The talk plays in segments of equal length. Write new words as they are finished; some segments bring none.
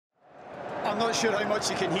not sure how much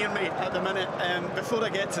you can hear me at the minute. Before I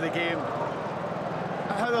get to the game,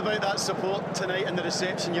 how about that support tonight and the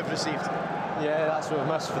reception you've received? Yeah, that's what I've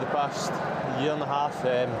missed for the past year and a half.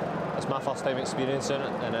 It's my first time experiencing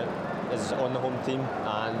it, and it is on the home team,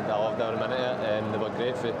 and I loved every minute of it. They were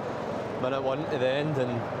great from minute 1 to the end,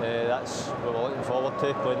 and that's what we're looking forward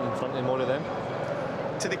to, playing in front of more of them.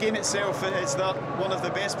 To the game itself, is that one of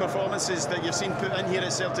the best performances that you've seen put in here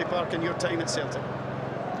at Celtic Park in your time at Celtic?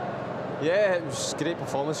 Yeah, it was a great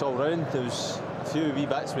performance all round. There was a few wee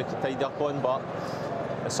bits we could tidy up on, but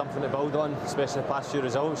it's something to build on, especially the past few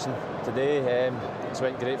results. And today, it's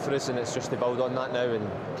went great for us, and it's just to build on that now and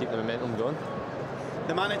keep the momentum going.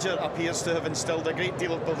 The manager appears to have instilled a great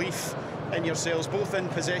deal of belief in yourselves, both in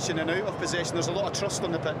possession and out of possession. There's a lot of trust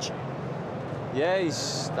on the pitch. Yeah,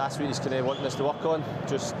 that's what he's kind of wanting us to work on,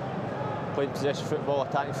 just playing possession football,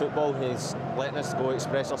 attacking football. He's letting us go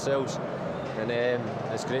express ourselves, and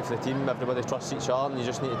it's great for the team. Everybody trusts each other, and you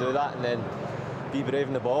just need to do that and then be brave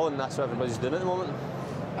in the ball, and that's what everybody's doing at the moment.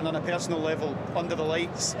 And on a personal level, under the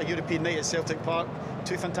lights, a European night at Celtic Park,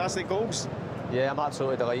 2 fantastic goals. Yeah, I'm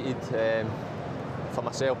absolutely delighted. For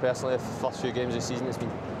myself personally, the first few games of the season, it's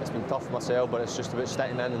been tough for myself, but it's just about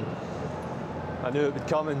sticking in, and I knew it would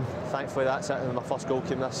come, and thankfully that's it. My first goal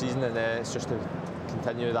came this season, and it's just to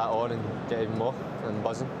continue that on and get even more and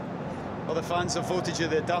buzzing. Well, the fans have voted you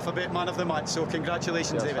the Daffabet Man of the Match, so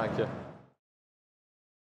congratulations, Yes, David. Thank you.